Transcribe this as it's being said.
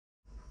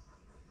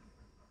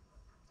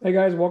Hey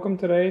guys, welcome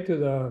today to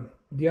the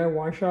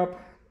DIY shop.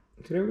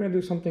 Today we're going to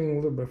do something a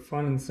little bit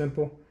fun and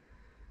simple.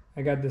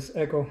 I got this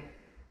Echo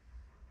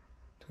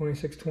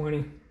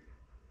 2620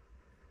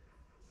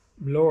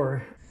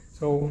 blower.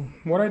 So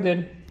what I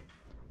did,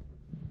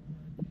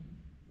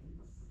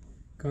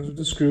 comes with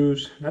the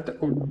screws. The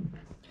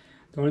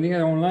only thing I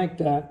don't like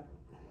that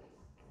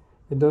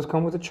it does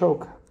come with a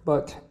choke,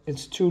 but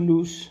it's too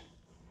loose.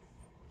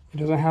 It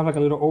doesn't have like a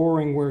little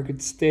O-ring where it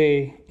could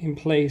stay in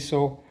place.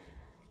 So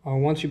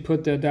once you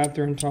put the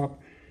adapter on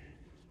top,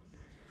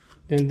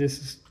 then this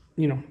is,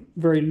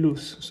 very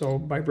loose. So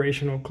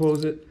vibration will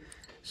close it.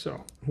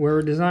 So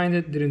whoever designed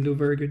it didn't do a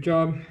very good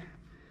job.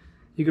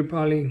 You could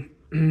probably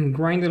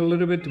grind it a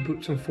little bit to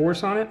put some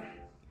force on it.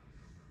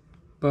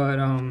 But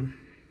other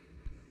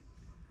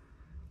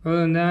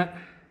than that,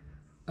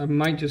 I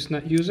might just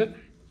not use it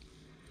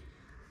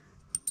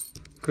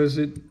because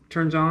it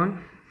turns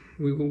on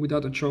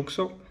without the choke.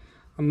 So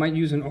I might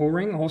use an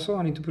O-ring also.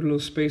 I need to put a little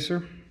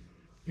spacer,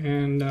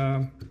 and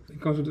it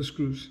comes with the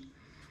screws.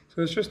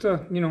 So it's just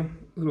a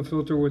little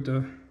filter with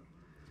the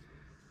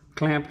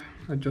clamp,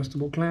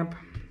 adjustable clamp.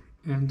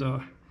 And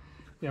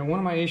yeah, one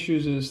of my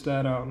issues is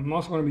that I'm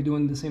also going to be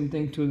doing the same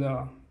thing to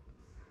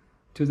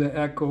the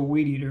Echo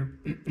weed eater.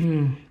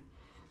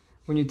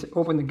 When you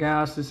open the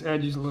gas, this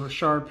edge is a little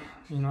sharp.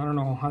 I don't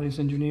know how these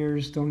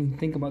engineers don't even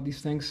think about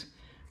these things.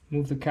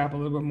 Move the cap a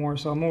little bit more.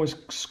 So I'm always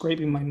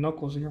scraping my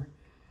knuckles here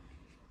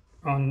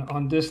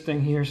on this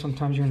thing here.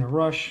 Sometimes you're in a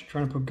rush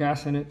trying to put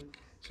gas in it.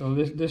 So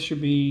this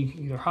should be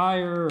either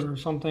higher or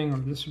something, or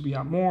this should be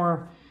out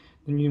more.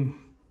 Then you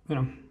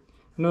know.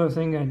 Another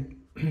thing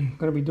I'm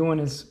gonna be doing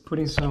is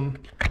putting some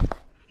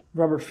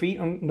rubber feet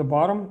on the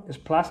bottom. It's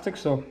plastic,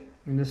 so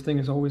this thing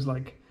is always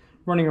like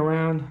running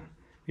around.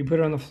 You put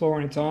it on the floor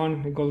and it's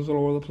on. It goes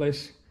all over the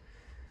place. It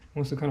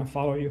wants to kind of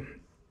follow you.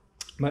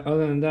 But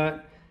other than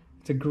that,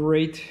 it's a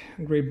great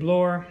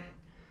blower.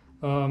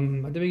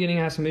 At the beginning,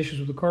 I had some issues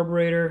with the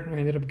carburetor. I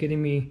ended up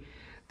getting me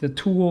the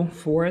tool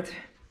for it.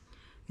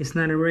 It's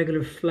not a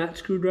regular flat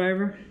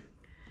screwdriver.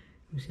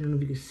 I don't know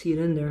if you can see it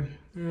in there.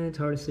 It's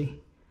hard to see.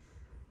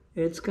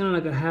 It's kind of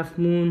like a half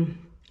moon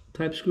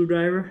type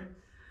screwdriver,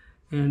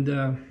 and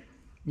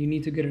you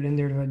need to get it in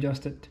there to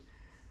adjust it.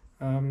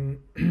 I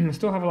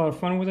still have a lot of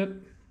fun with it,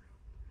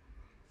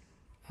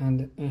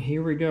 and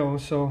here we go.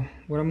 So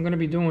what I'm going to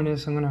be doing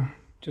is I'm going to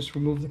just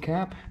remove the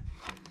cap.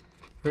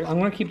 I'm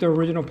going to keep the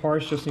original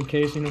parts just in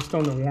case, it's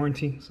still under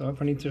warranty, so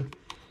if I need to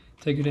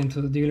take it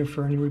into the dealer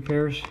for any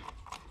repairs.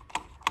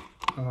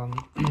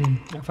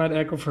 I've had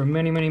Echo for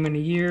many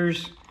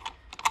years.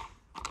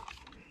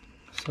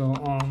 So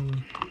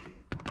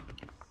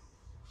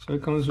so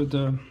it comes with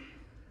the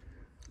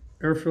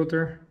air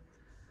filter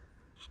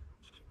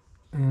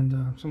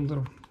and some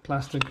little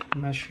plastic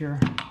mesh here.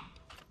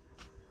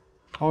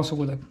 Also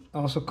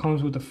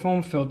comes with the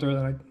foam filter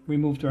that I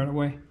removed right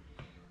away.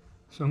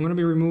 So I'm going to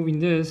be removing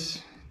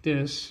this.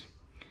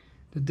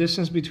 The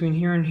distance between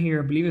here and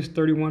here, I believe, is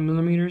 31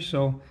 millimeters.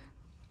 So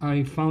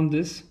I found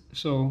this,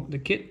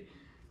 the kit,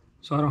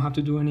 so I don't have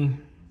to do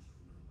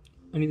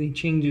anything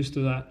changes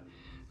to that.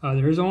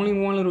 There is only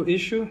one little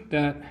issue,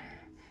 that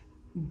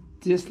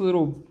this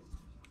little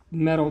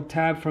metal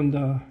tab from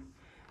the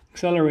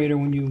accelerator,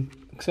 when you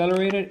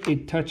accelerate it,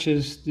 it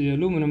touches the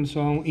aluminum. So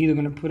I'm either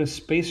going to put a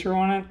spacer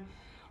on it,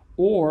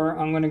 or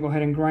I'm going to go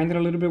ahead and grind it a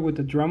little bit with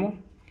the Dremel,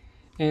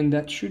 and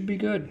that should be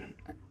good.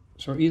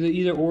 So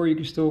either or, you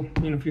can still,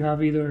 if you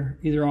have either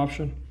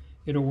option,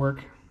 it'll work.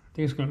 I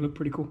think it's going to look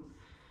pretty cool.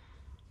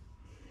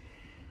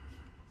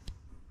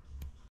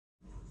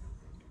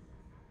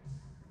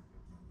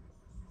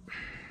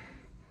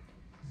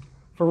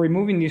 For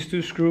removing these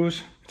two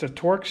screws, it's a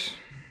Torx.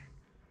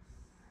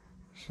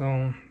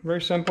 So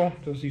very simple,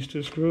 just these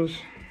two screws.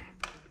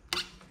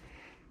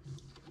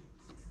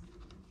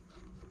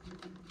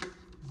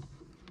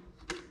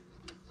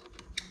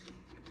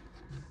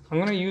 I'm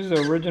going to use the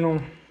original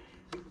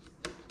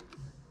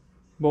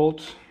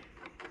bolts.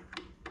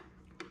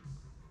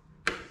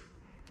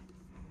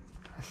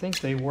 I think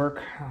they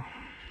work. I'm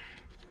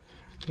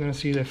going to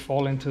see they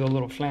fall into the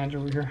little flange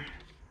over here.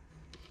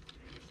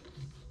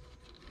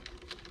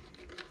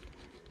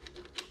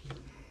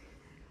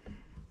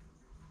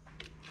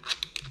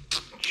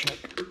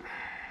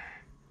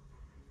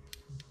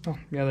 Oh,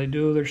 yeah, they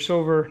do. They're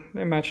silver.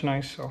 They match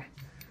nice, so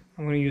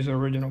I'm going to use the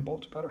original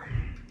bolts better.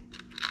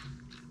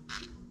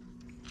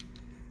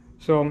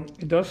 So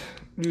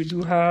we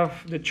do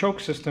have the choke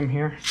system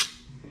here,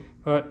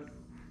 but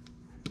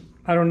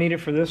I don't need it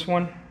for this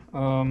one,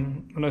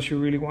 unless you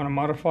really want to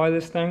modify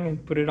this thing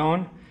and put it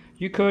on.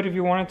 You could if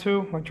you wanted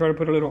to. I try to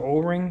put a little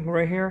O-ring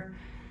right here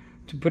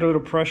to put a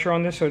little pressure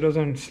on this so it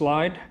doesn't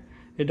slide.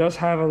 It does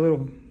have a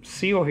little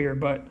seal here,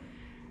 but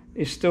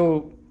it's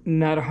still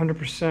not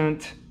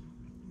 100%,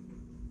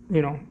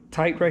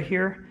 tight right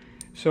here.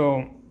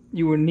 So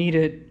you would need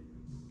it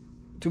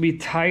to be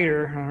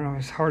tighter. I don't know,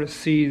 it's hard to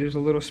see. There's a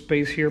little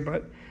space here,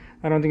 but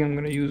I don't think I'm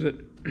going to use it.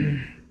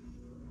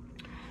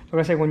 So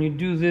like I say, when you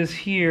do this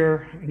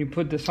here and you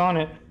put this on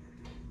it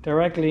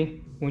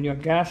directly, when you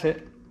gas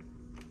it,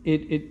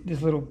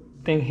 this little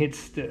thing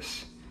hits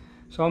this.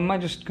 So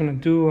I'm just gonna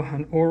do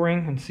an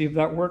O-ring and see if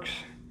that works.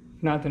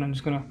 If not, then I'm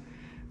just gonna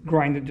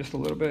grind it just a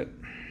little bit.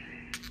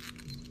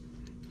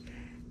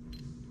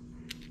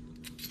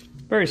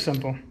 Very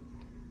simple.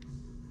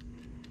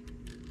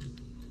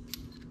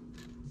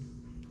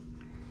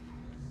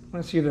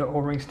 Let's see if the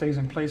O-ring stays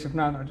in place. If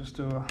not, I'll just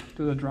do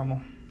the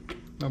Dremel.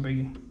 No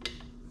biggie.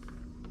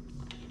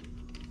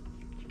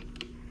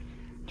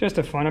 Just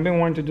a fun. I've been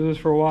wanting to do this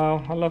for a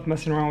while. I love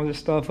messing around with this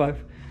stuff.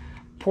 I've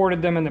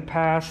ported them in the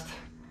past.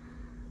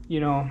 You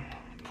know,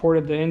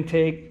 ported the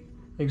intake,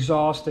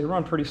 exhaust. They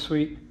run pretty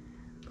sweet,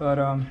 but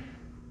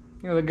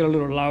you know, they get a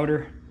little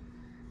louder.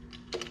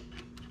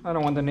 I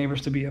don't want the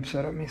neighbors to be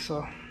upset at me,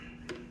 so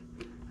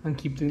I'm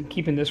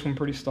keeping this one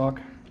pretty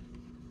stock.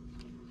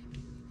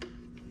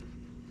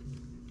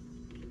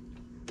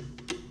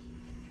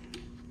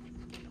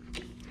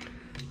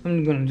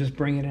 I'm gonna just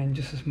bring it in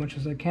just as much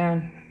as I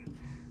can.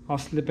 I'll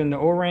slip in the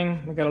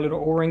O-ring. I got a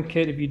little O-ring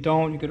kit. If you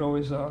don't, you could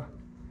always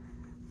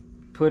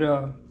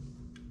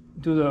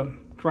do the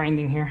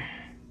grinding here.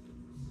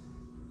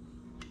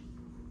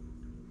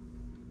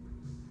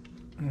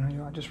 You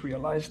know, I just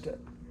realized that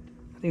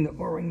I think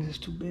the O-ring is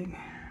too big.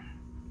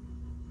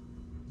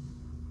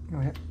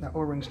 Oh yeah, that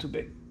O-ring's too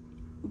big.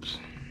 Oops.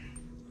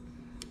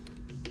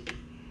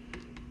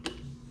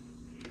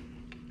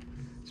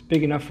 It's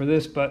big enough for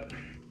this, but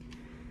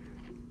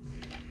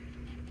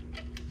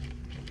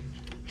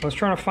I was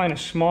trying to find a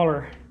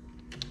smaller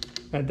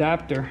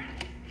adapter,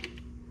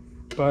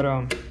 but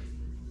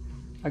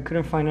I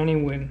couldn't find any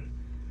with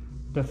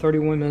the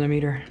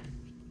 31mm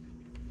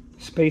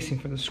spacing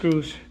for the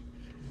screws.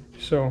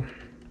 So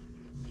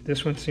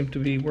this one seemed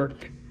to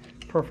work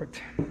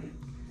perfect.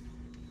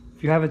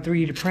 If you have a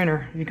 3D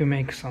printer, you can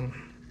make some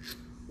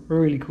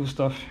really cool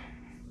stuff.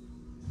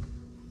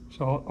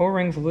 So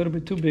O-ring's a little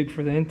bit too big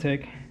for the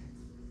intake,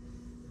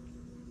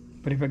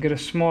 but if I get a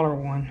smaller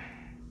one,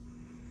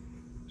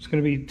 it's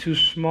going to be too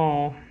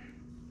small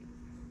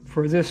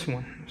for this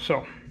one.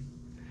 So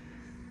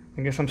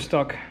I guess I'm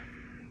stuck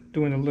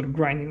doing a little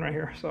grinding right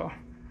here. So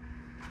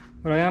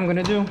what I am going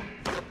to do,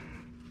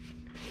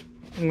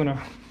 I'm going to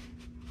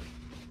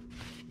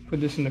put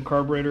this in the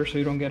carburetor so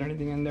you don't get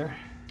anything in there.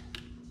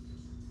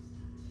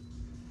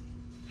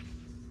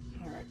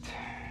 All right.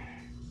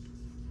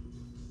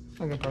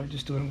 I can probably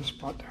just do it on the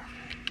spot there.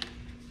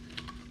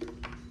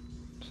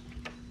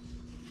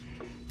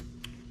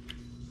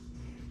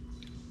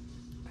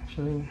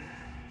 Actually,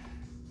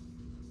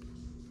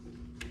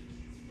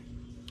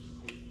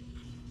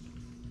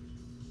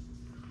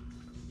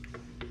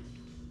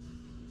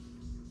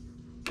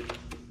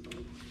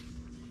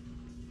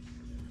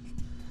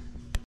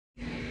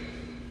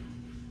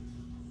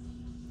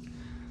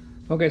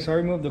 okay, so I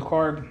removed the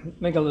carb,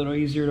 make it a little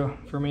easier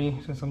for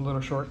me since I'm a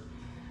little short.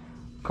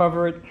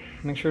 Cover it,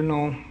 make sure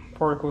no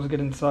particles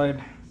get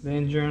inside the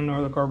engine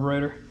or the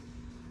carburetor.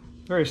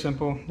 Very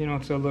simple, you know,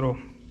 it's a little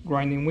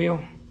grinding wheel.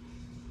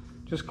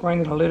 Just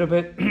grind it a little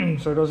bit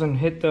so it doesn't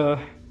hit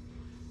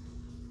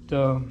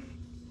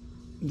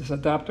this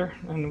adapter,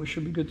 and we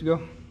should be good to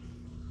go.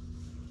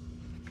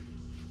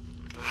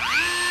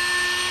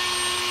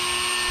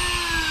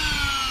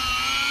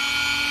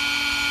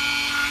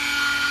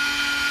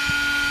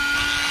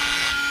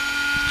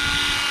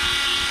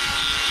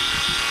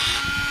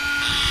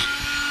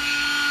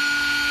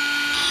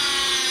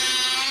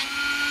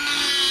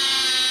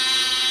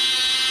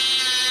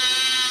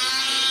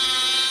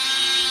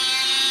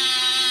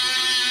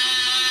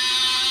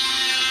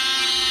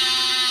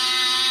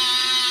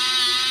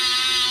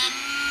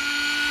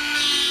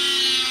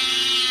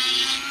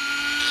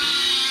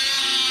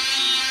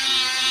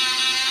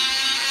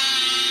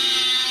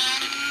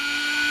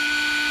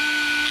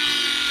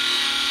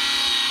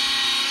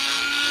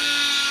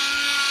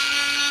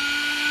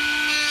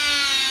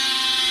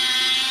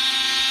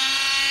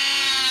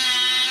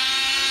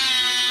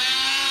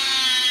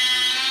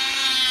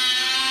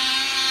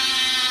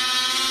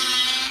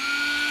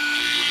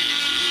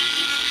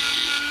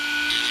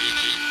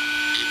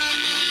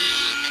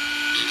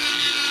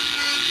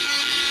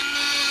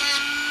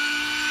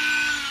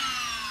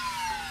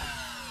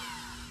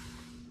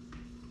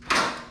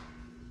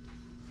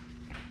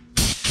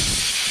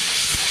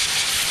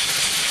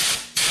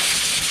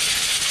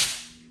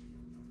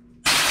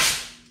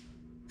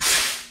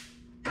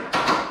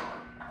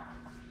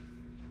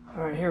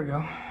 All right, here we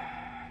go.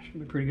 Should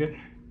be pretty good.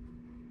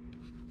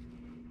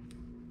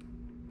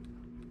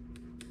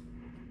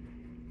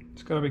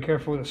 Just gotta be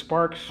careful with the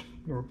sparks.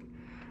 We're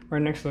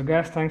right next to the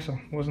gas tank, so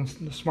it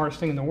wasn't the smartest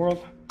thing in the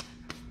world.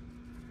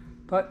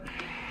 But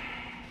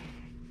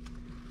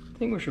I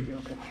think we should be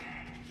okay.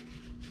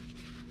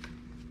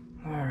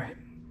 All right.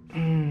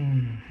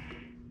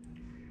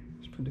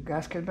 Let's put the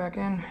gasket back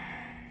in.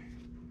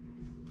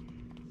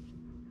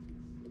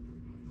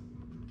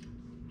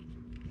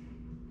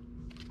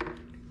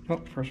 Oh,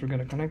 first we're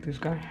gonna connect this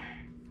guy.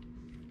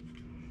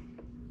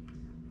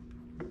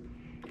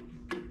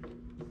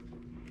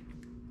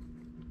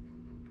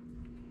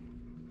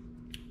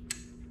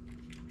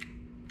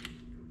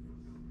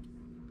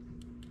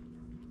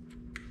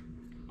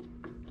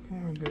 Okay,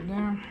 we're good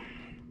there.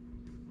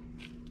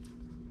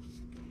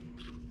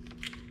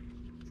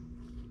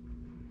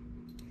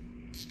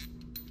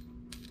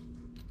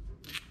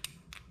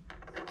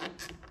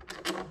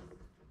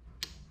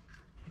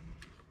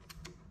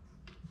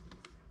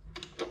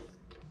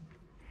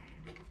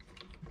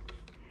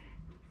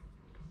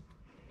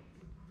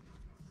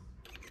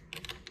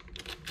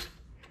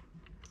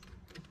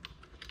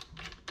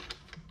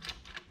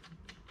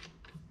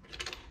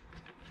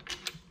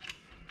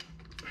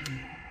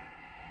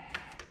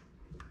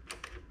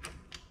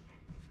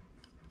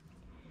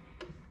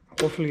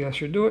 Hopefully that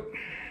should do it.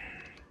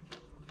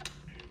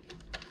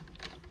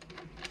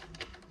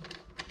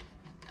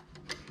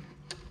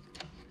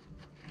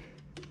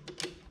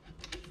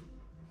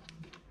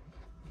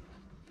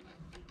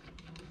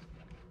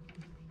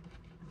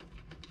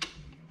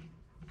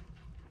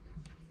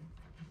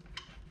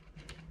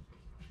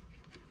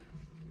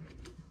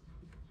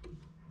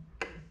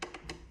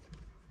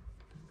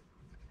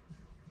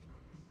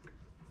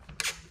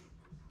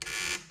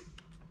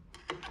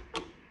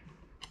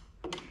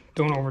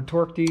 Don't over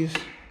torque these.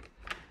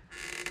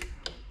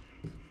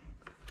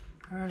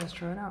 All right, let's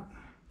try it out.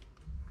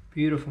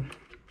 Beautiful.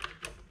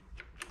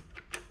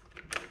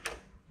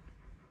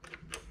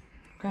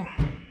 Okay,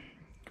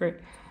 great.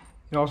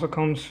 It also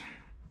comes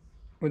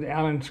with the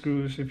Allen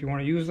screws if you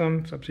want to use them.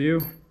 It's up to you.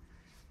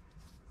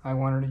 I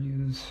wanted to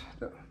use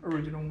the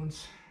original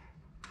ones.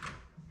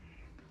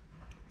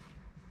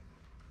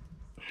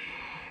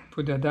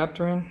 Put the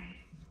adapter in.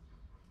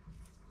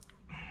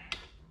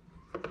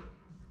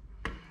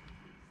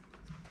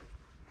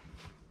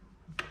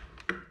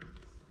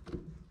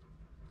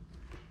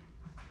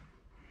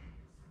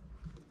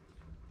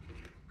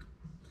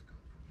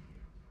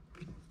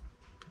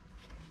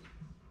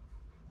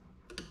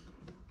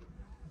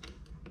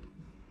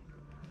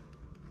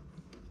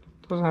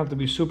 Doesn't have to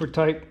be super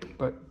tight,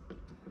 but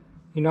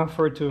enough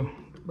for it to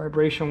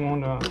vibration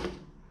won't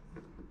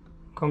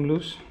come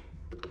loose.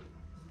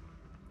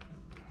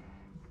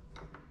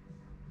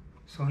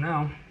 So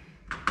now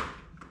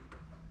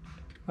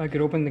I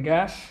could open the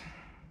gas.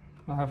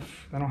 I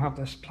don't have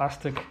this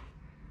plastic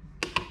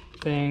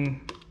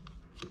thing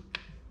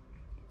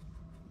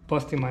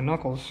busting my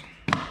knuckles.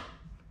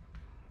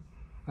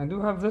 I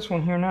do have this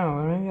one here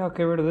now. Maybe I'll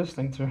get rid of this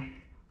thing too.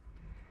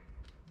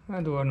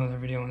 I'll do another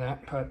video on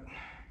that, but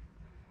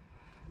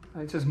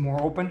it's just more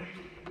open.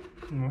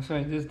 You know,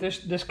 so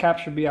this cap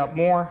should be out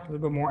more, a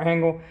little bit more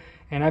angle,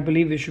 and I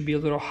believe it should be a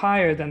little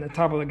higher than the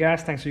top of the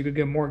gas tank so you could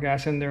get more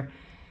gas in there.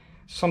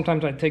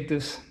 Sometimes I take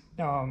this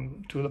to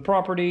the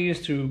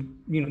properties to,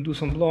 you know, do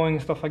some blowing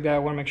and stuff like that. I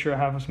want to make sure I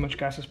have as much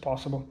gas as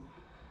possible.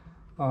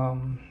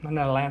 I'm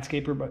not a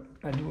landscaper, but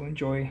I do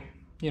enjoy,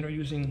 you know,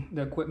 using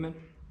the equipment.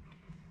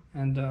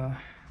 And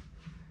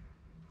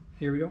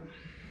here we go.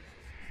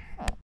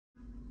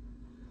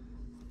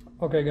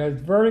 Okay guys,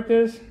 verdict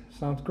is,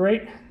 sounds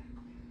great,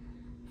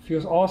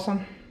 feels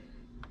awesome,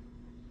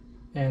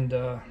 and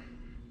I'm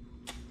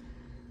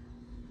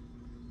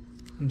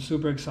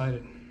super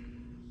excited.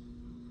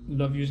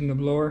 Love using the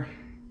blower.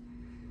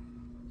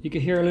 You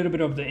can hear a little bit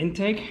of the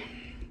intake,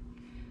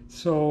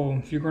 so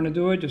if you're going to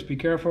do it, just be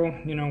careful,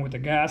 you know, with the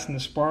gas and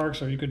the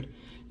sparks, or you could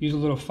use a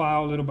little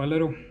file little by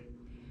little.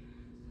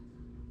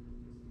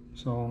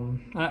 So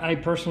I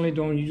personally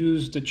don't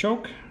use the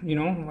choke, you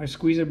know, I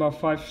squeeze it about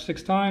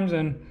 5-6 times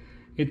and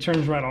it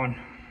turns right on.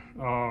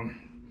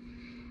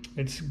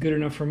 It's good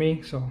enough for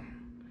me, so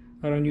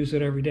I don't use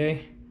it every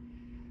day.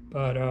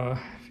 But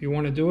if you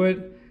want to do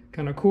it,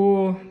 kind of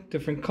cool,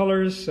 different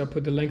colors, I'll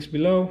put the links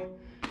below,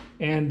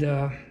 and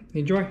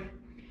enjoy.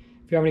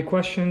 If you have any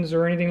questions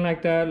or anything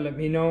like that, let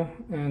me know,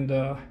 and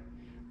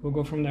we'll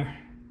go from there.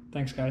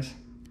 Thanks guys.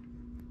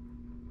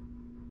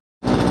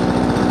 Look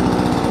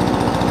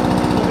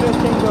at this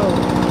thing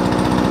go.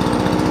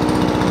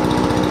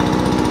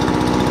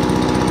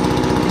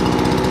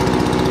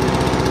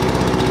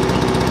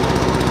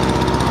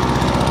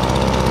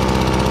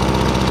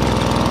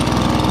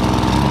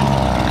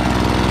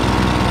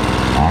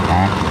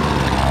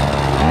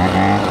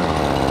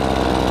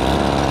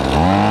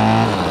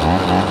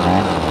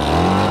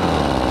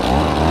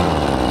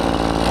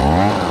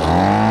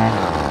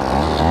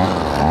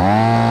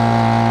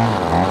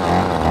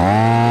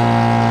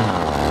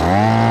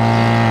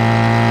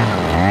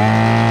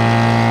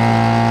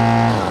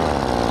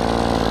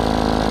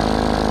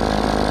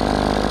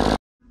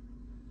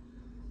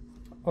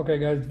 Okay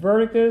guys,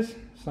 verdict is,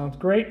 sounds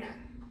great,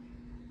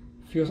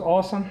 feels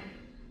awesome,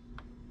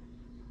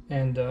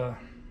 and I'm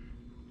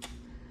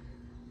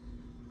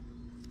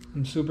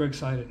super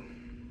excited.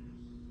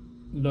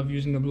 Love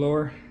using the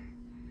blower.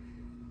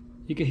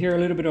 You can hear a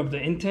little bit of the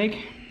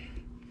intake,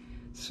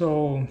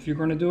 so if you're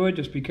going to do it,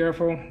 just be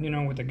careful, you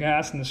know, with the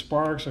gas and the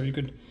sparks, or you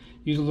could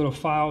use a little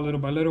file little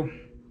by little.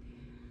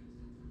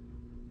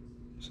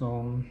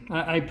 So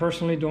I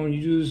personally don't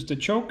use the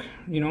choke,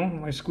 you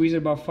know, I squeeze it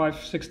about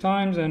 5-6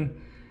 times and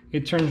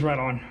it turns right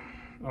on.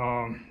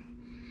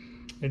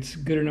 It's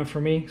good enough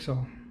for me,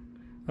 so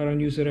I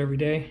don't use it every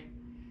day.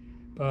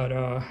 But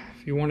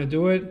if you want to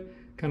do it,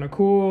 kind of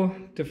cool,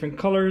 different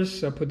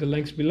colors. I'll put the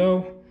links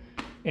below,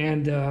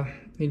 and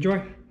enjoy.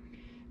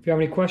 If you have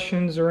any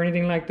questions or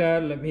anything like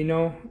that, let me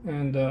know,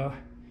 and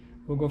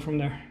we'll go from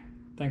there.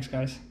 Thanks,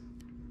 guys.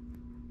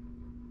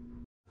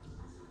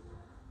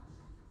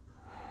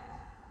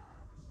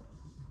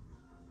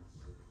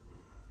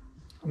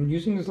 I'm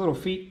using these little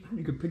feet.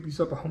 You could pick these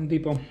up at Home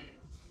Depot.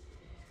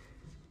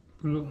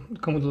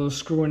 Come with a little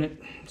screw in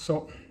it.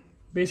 So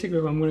basically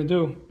what I'm going to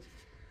do,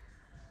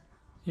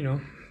 you know,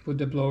 put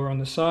the blower on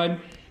the side.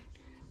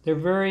 They're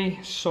very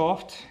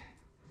soft.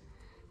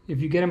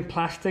 If you get them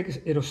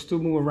plastic, it'll still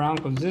move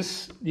around, because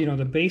this, you know,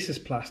 the base is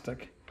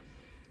plastic.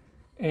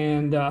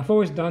 And I've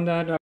always done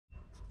that.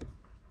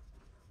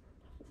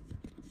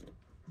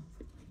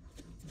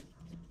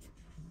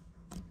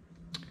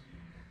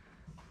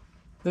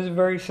 This is a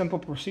very simple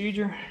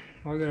procedure.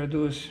 All you gotta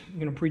do is,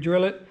 you know,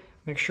 pre-drill it.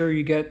 Make sure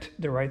you get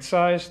the right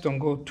size. Don't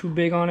go too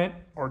big on it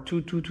or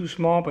too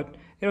small, but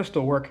it'll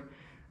still work.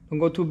 Don't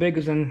go too big,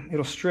 because then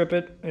it'll strip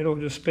it. It'll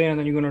just spin, and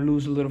then you're gonna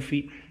lose the little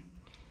feet.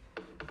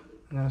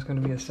 And that's gonna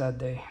be a sad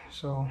day.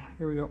 So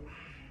here we go.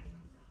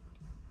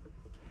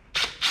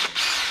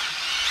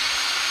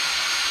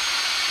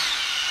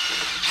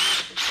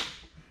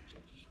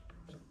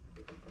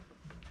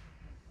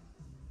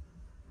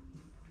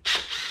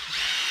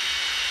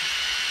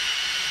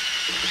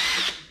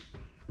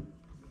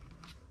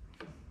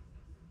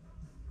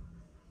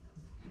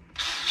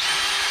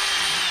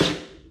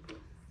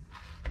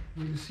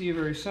 You can see,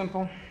 very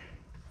simple.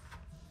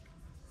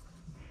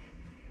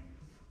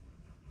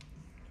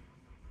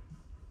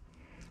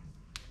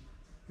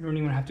 You don't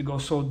even have to go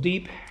so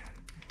deep.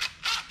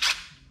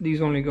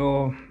 These only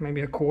go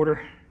maybe a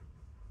quarter.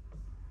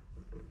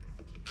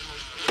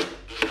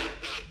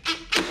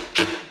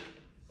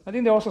 I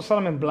think they also sell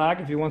them in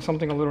black if you want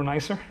something a little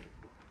nicer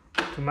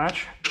to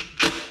match.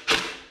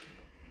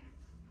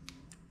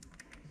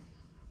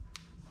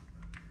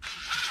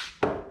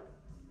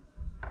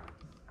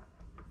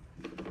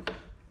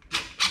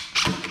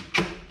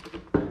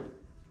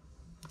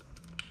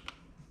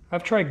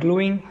 I've tried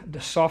gluing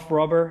the soft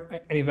rubber,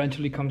 and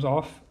eventually comes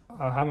off.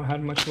 I haven't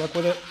had much luck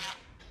with it.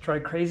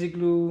 Tried crazy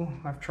glue.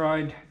 I've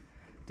tried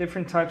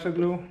different types of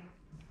glue.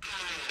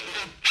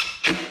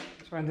 So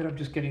I ended up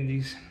just getting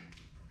these.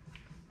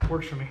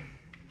 Works for me.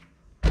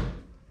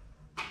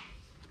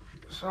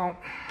 So,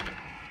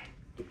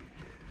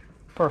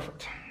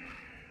 perfect.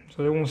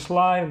 So they won't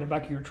slide in the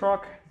back of your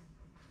truck,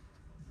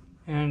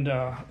 and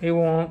it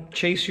won't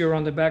chase you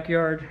around the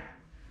backyard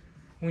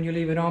when you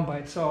leave it on by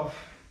itself.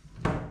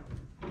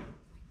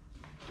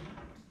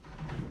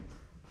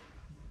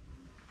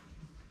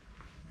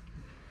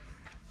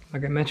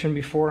 Like I mentioned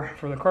before,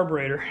 for the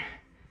carburetor,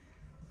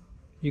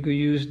 you could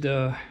use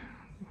the,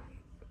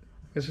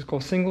 I guess it's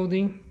called single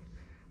D.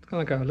 It's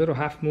kind of like a little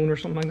half moon or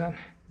something like that.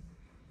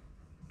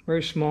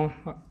 Very small.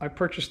 I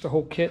purchased the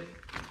whole kit,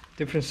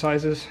 different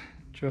sizes,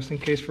 just in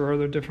case for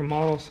other different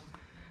models.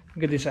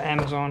 You get this at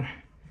Amazon.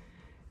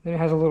 Then it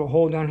has a little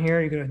hole down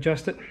here. You can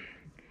adjust it.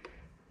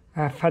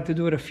 I've had to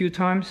do it a few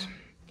times.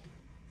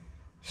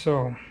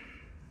 So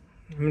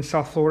I'm in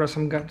South Florida.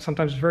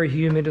 Sometimes it's very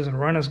humid, doesn't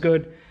run as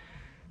good.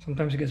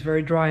 Sometimes it gets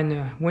very dry in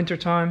the winter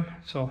time,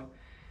 so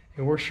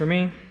it works for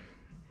me.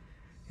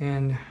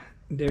 And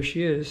there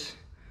she is.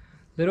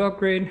 Little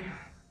upgrade,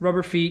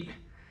 rubber feet,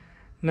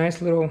 nice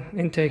little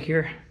intake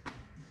here.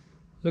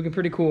 Looking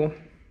pretty cool.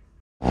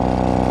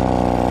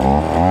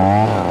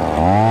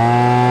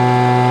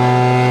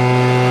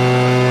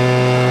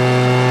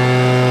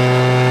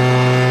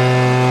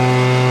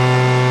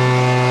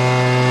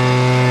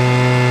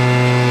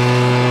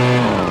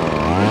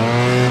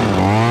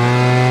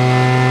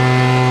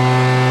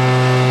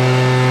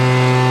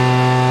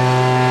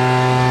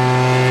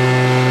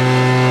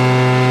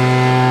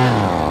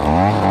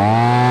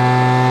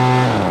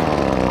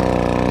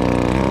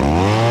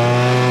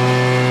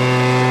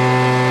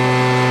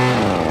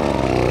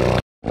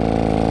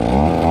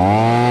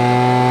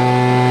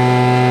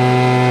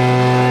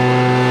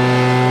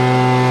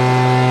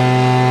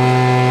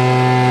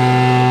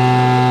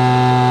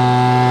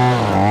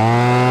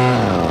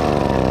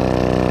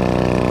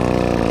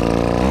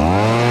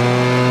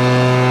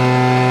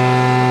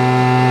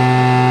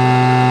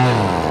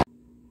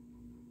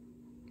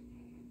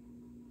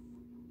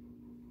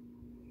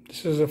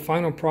 This is the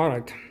final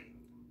product.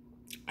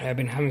 I have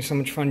been having so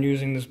much fun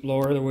using this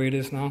blower the way it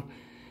is now.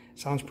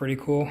 Sounds pretty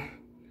cool.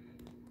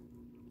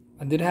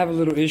 I did have a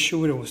little issue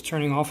with it was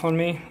turning off on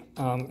me.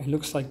 It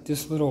looks like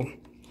this little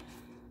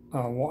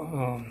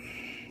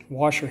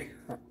washer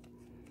here,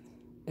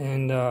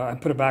 and I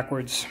put it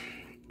backwards,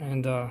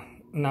 and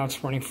now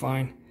it's running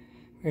fine.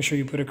 Make sure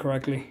you put it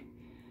correctly.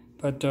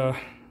 But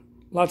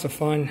lots of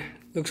fun.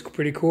 Looks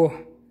pretty cool,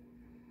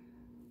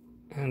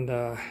 and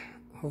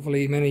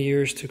hopefully many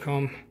years to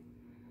come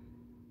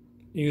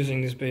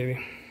using this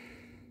baby.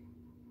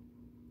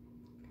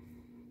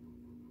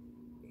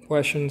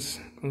 Questions,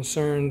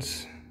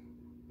 concerns,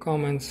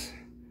 comments,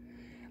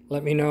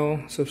 let me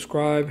know.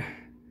 Subscribe.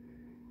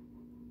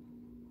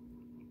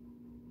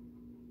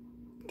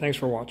 Thanks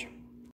for watching.